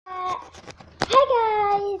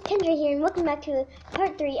Kendra here, and welcome back to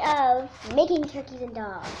part 3 of making turkeys and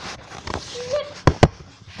dogs.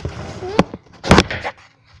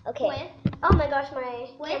 Okay. With? Oh my gosh, my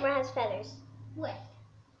camera has feathers. With?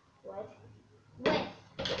 What? With?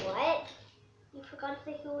 What? You forgot to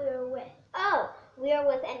say who we were with. Oh, we are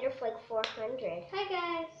with Enderflake 400. Hi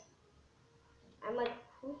guys. I'm like,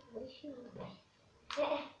 what is she on?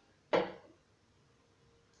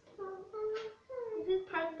 This is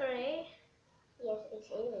part 3. Yes, it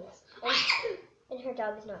is. And her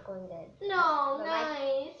job is not going good. No, But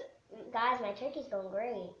nice. Guys, my turkey's going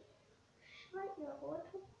great. Shut your little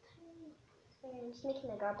Sorry, I'm just making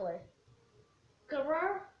a gobbler.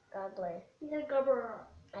 Gubber? Gobbler. You said gubber.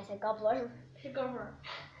 I said gobbler. She gubber.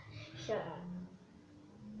 Shut up.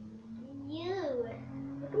 You.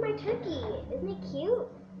 Look at my turkey. Isn't it cute?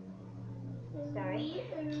 Sorry.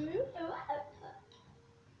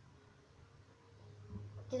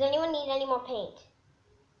 Does anyone need any more paint?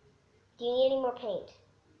 Do you need any more paint?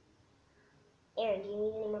 Aaron, do you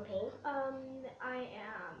need any more paint? I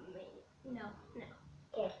am. No.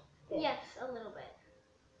 Okay. Good. Yes, a little bit.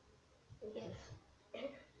 Yes.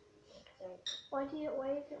 Sorry. What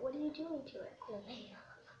are you doing to it?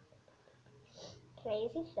 Can I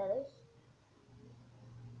use these feathers?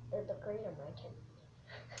 It would look great on my turkey.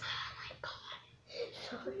 Oh my god.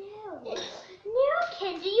 Sorry. No,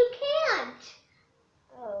 Kendra, you can't.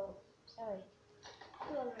 Oh, sorry.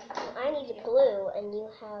 I need the glue, and you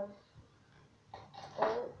have.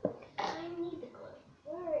 Oh, I need the glue.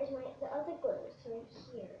 where is the other glue? It's right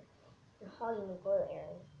here. You're hogging the glue,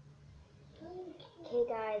 Aaron. Okay,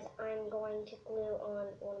 guys, I'm going to glue on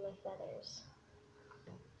one of my feathers.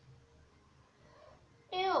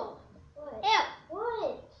 Ew. What? Ew.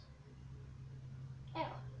 What? Ew.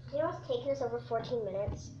 You know it's taking us over 14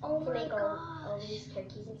 minutes Oh to my make all gosh. these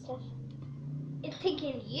turkeys and stuff? It's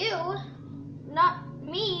taking you, not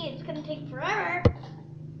me. It's gonna take forever.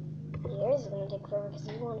 Yours is going to take forever because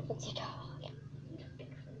you want to fix your dog.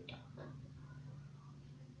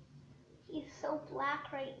 He's so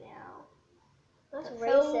black right now. That's So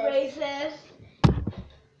racist. racist.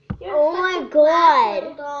 You're Oh such my a black God.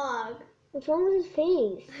 little dog. What's wrong with his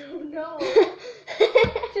face? No.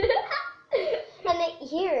 And the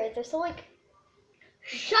ears, they're so like,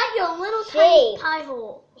 Shut your little Shaped. tiny pie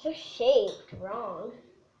hole. they're shaped wrong.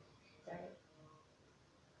 Sorry.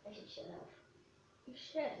 I should shut up. You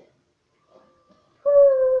should.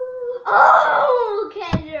 Oh,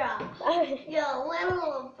 Kendra. You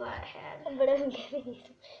little butthead. But I'm giving you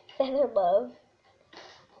some feather love.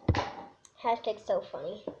 Hashtag so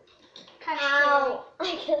funny. Hashtag I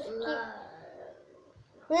just love.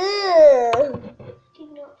 keep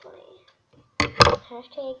not funny.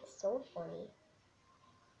 Hashtag so funny.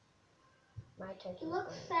 My turkey. You look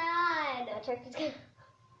sad.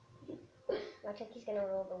 My turkey's gonna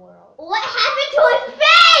rule the world. What happened to his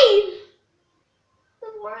face?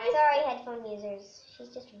 Sorry, headphone users. She's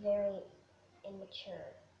just very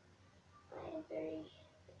immature. I am very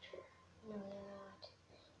mature. No, you're not.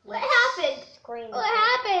 What happened? Scream. What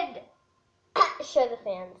happened? Show the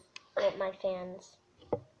fans. My fans.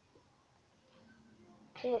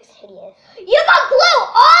 He looks hideous. You got glue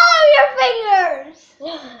all over your fingers.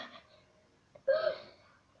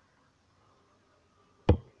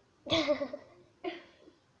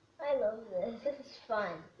 I love this. This is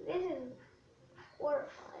fun. This is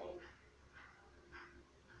horrifying.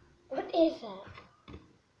 What is that?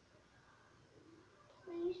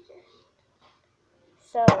 Please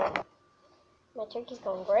just. So, my turkey's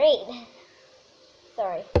going great.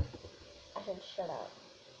 Sorry. I should shut up.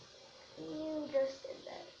 You just did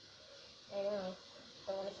that. I know. I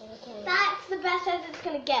want to say the camera. That's the best as it's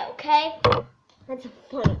gonna get, okay? That's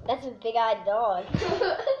a big-eyed dog.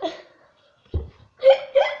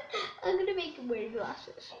 I'm gonna make him wear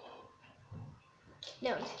glasses.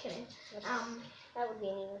 No, I'm just kidding. That would be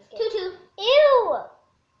an even scare. Tutu. Ew!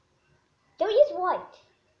 Don't use white.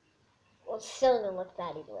 Well, it's still gonna look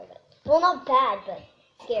bad either way, but well, not bad, but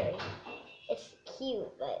scary. It's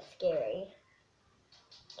cute, but scary.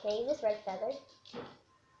 Can I use this red feather?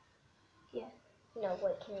 Yeah. No,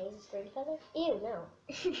 wait, can I use this green feather? Ew, no.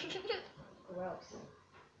 Gross.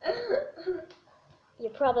 You're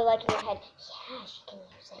probably like in your head, yeah, she can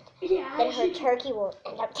use it. Yeah. Then her turkey will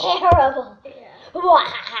end up terrible. Yeah. Wah!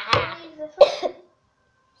 Use this one.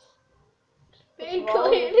 Very What's wrong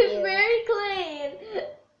clean. with It's you? very clean.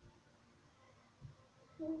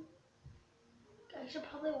 I should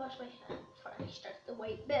probably wash my hands before I start the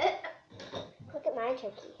white bit. Look at my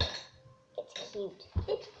turkey. It's cute.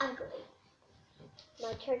 It's ugly.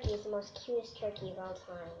 My turkey is the most cutest turkey of all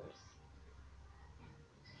times.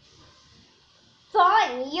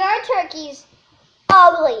 Fine, your turkey's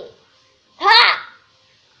ugly. Ha!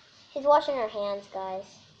 She's washing her hands, guys.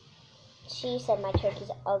 She said my turkey's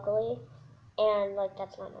ugly, and like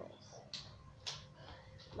that's not nice.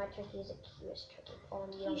 My turkey is the cutest turkey.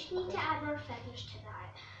 You just need to add more feathers to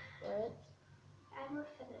that. What? Add more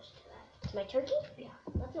feathers to that. To my turkey? Yeah.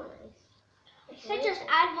 That's not nice. I said just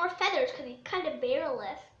add more feathers because he's kind of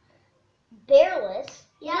bearless. Bearless?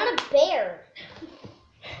 Yeah. You're not a bear.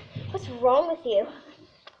 What's wrong with you?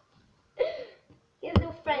 He has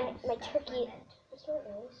no friends. My turkey. It's not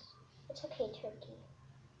nice. It's okay, turkey.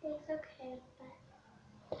 It's okay,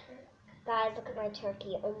 but... Guys, look at my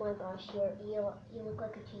turkey. Oh my gosh, you look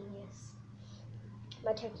like a genius.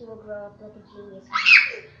 My turkey will grow up like a genius.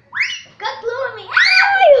 God blew on me.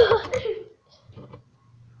 Ow!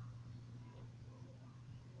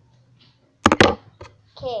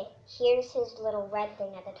 Okay, here's his little red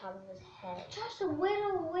thing at the top of his head. Just a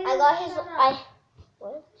little. I got his.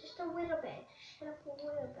 What? Just a little bit. Shut up a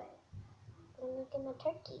little bit. I'm looking at my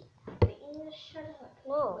turkey. But you just shut up.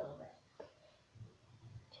 No. A little bit.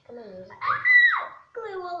 Check out my music.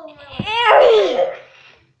 Glue all over my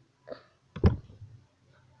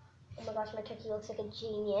Oh my gosh, my turkey looks like a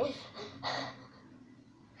genius.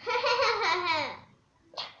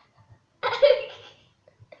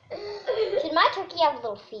 Should my turkey have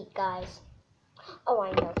little feet, guys? Oh,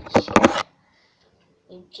 I know.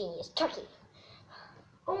 You genius turkey.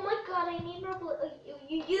 Oh my god, I need more blue.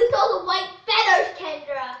 You used all the white feathers,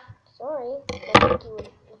 Kendra. Sorry, my turkey would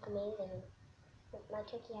look amazing. My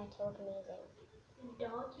turkey had to look amazing.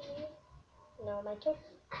 Dog, you mean? No, my turkey.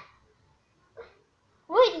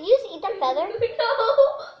 Wait, did you just eat that feather? No.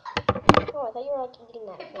 Oh, I thought you were like eating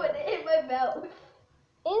that. I feather. put it in my mouth.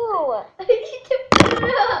 Ew. I need to put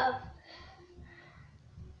it up.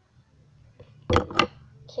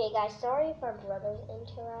 Okay, guys, sorry if our brothers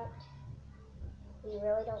interrupt. We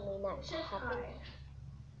really don't mean that to Just happen. hard.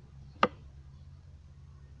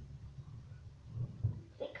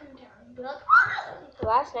 They come down and be like,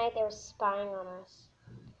 Last night they were spying on us.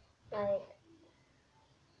 like,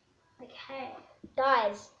 hey,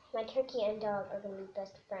 Guys, my turkey and dog are gonna be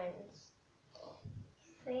best friends.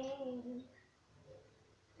 same.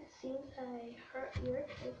 It seems I hurt your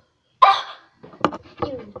turkey.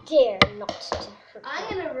 You dare not to hurt I'm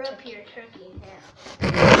my gonna rip turkey. your turkey now.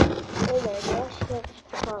 Oh my gosh,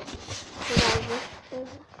 this is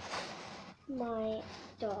my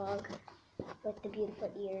dog with the beautiful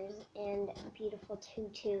ears and beautiful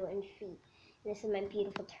tutu and feet. And this is my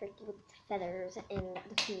beautiful turkey with the feathers and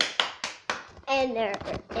the feet. And there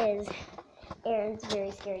is Erin's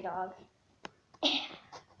very scary dog. Her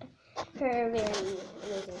very amazing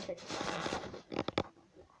turkey.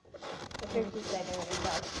 The turkey's better than the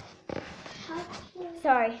dog.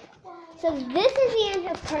 Sorry. So this is the end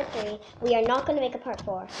of part 3. We are not going to make a part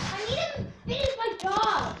 4. I need to finish my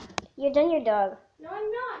dog. You're done your dog. No,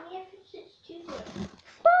 I'm not. I need to finish it too.